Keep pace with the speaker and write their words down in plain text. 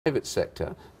private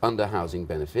sector under housing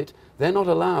benefit, they're not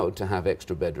allowed to have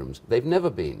extra bedrooms. They've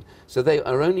never been. So they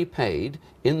are only paid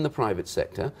in the private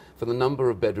sector for the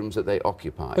number of bedrooms that they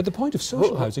occupy. But the point of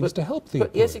social housing is to help the poor.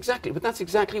 Yes, exactly. But that's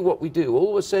exactly what we do.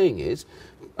 All we're saying is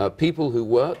people who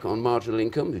work on marginal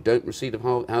income, who don't receive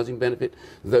a housing benefit,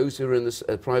 those who are in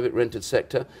the private rented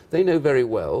sector, they know very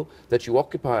well that you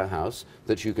occupy a house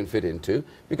that you can fit into.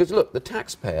 Because, look, the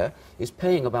taxpayer is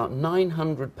paying about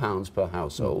 £900 per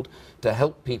household to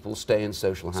help people stay in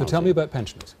social housing. So tell me about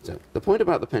pensioners. So the point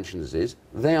about the pensioners is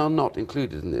they are not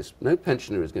included in this. No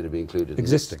pensioner is going to be included in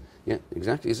existing. This. Yeah,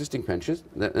 exactly. Existing pensioners.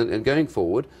 And going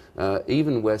forward,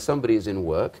 even where somebody is in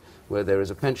work, where there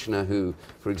is a pensioner who,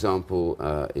 for example,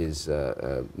 is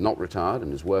not retired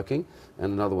and is working,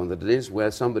 and another one that it is,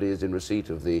 where somebody is in receipt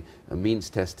of the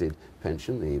means-tested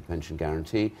pension, the pension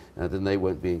guarantee, then they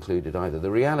won't be included either.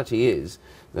 The reality is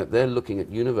that they're looking at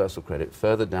universal credit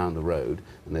further down the road,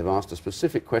 and they've asked a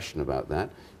specific question about that,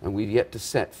 and we've yet to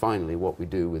set finally what we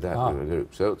do with that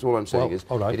group. So that's all I'm saying is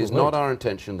it is not our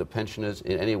intention that pensioners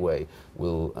in any way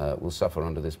will suffer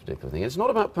under this particular thing. It's not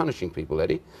about punishing people,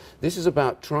 Eddie. This is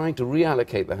about trying to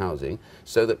reallocate the housing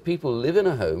so that people live in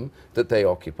a home that they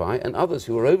occupy, and others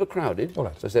who are overcrowded,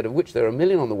 as I said, of which there are 1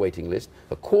 million on the waiting list,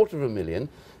 250,000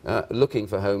 looking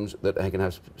for homes that they can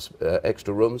have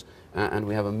extra rooms, and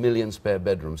we have 1 million spare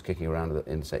bedrooms kicking around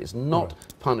in the state. It's not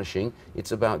punishing,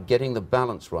 it's about getting the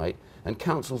balance right, and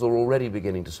councils are already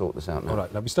beginning to sort this out now. All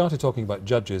right, now we started talking about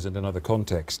judges in another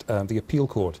context. The appeal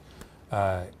court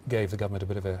gave the government a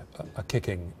bit of a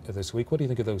kicking this week. What do you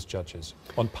think of those judges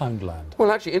on Poundland?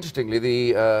 Well, actually, interestingly,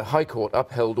 the High Court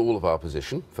upheld all of our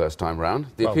position first time round.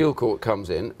 The appeal court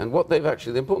comes in, and what they've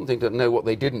actually, the important thing to know what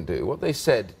they didn't do, what they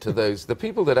said to those, the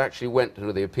people that actually went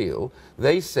to the appeal,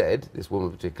 they said, this woman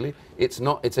particularly,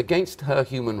 it's against her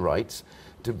human rights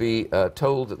to be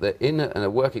told that they're in a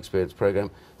work experience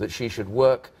program that she should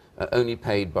work only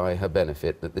paid by her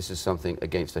benefit, that this is something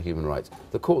against her human rights.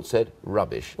 The court said,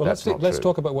 rubbish. Well, let's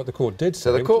talk about what the court did say.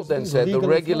 So the court then said the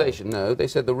regulation, no, they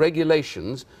said the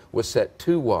regulations were set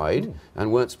too wide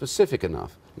and weren't specific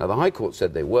enough. Now, the High Court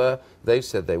said they were, they've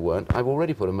said they weren't. I've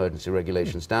already put emergency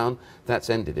regulations down. That's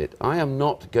ended it. I am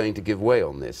not going to give way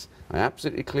on this. I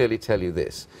absolutely clearly tell you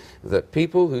this, that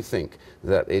people who think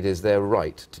that it is their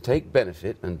right to take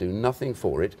benefit and do nothing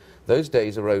for it, those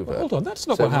days are over. Well, hold on, that's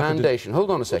not what happened. Mandation,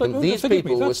 hold on a second. These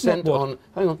people were sent on,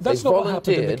 hang on, they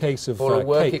volunteered for a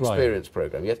work experience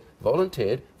program. Yes,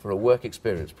 volunteered for a work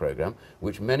experience program,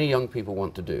 which many young people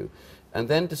want to do, and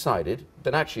then decided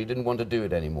that actually didn't want to do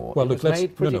it anymore. Well, look,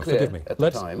 made pretty clear at the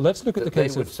time let's look at the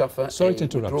case they would suffer sorry to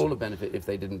interrupt withdrawal of benefit if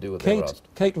they didn't do what they were asked.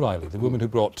 Kate Riley, the woman who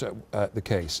brought the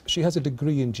case, she has a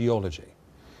degree in geology.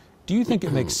 Do you think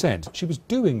it makes sense? She was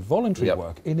doing voluntary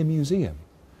work in a museum,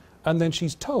 and then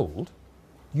she's told,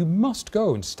 you must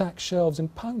go and stack shelves in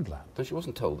Poundland. No, she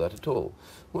wasn't told that at all.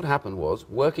 What happened was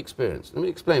work experience. Let me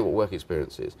explain what work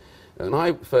experience is. When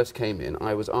I first came in,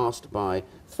 I was asked by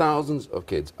thousands of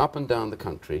kids up and down the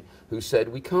country who said,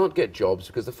 we can't get jobs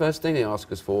because the first thing they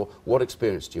ask us for, what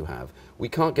experience do you have? We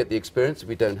can't get the experience if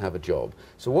we don't have a job.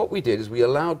 So what we did is we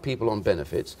allowed people on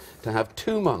benefits to have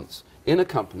 2 months in a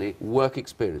company work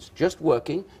experience, just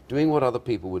working, doing what other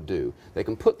people would do. They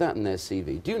can put that in their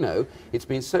CV. Do you know, it's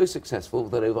been so successful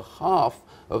that over half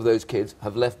of those kids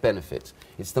have left benefits.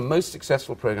 It's the most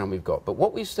successful program we've got. But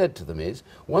what we've said to them is,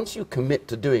 once you commit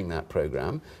to doing that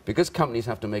program, because companies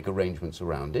have to make arrangements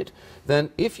around it,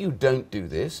 then if you don't do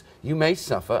this, you may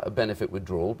suffer a benefit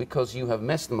withdrawal because you have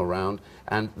messed them around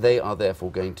and they are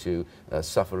therefore going to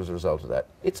suffer as a result of that.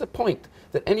 It's a point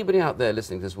that anybody out there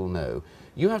listening to this will know.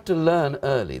 You have to learn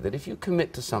early that if you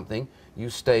commit to something, you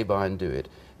stay by and do it.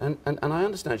 And I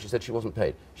understand she said she wasn't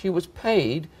paid. She was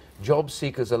paid job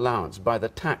seekers allowance by the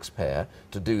taxpayer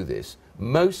to do this.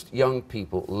 Most young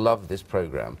people love this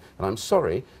program. And I'm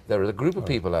sorry, there are a group of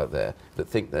people out there that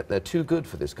think that they're too good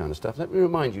for this kind of stuff. Let me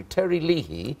remind you, Terry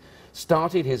Leahy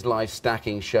started his life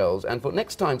stacking shelves, and for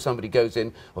next time somebody goes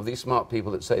in, of these smart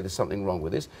people that say there's something wrong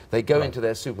with this, they go into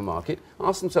their supermarket,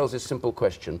 ask themselves this simple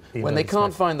question, when they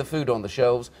can't find the food on the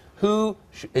shelves, who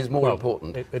is more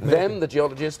important? Them, the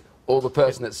geologist, or the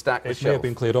person that stacked the shelf? It may have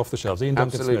been cleared off the shelves. Iain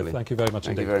Duncan Absolutely. Smith, thank you very much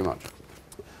indeed. Thank you very much.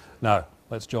 Now,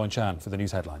 let's join Chan for the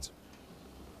news headlines.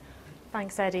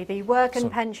 Thanks, Eddie. The Work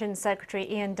and Pensions Secretary,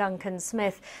 Iain Duncan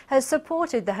Smith, has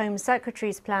supported the Home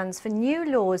Secretary's plans for new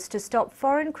laws to stop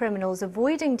foreign criminals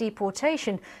avoiding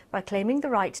deportation by claiming the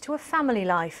right to a family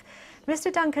life. Mr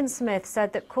Duncan Smith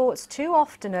said that courts too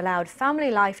often allowed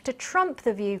family life to trump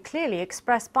the view clearly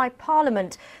expressed by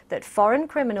Parliament that foreign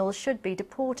criminals should be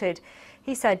deported.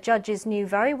 He said judges knew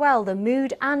very well the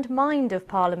mood and mind of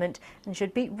Parliament and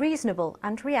should be reasonable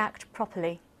and react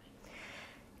properly.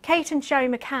 Kate and Sherry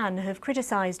McCann have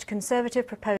criticised Conservative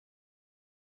proposals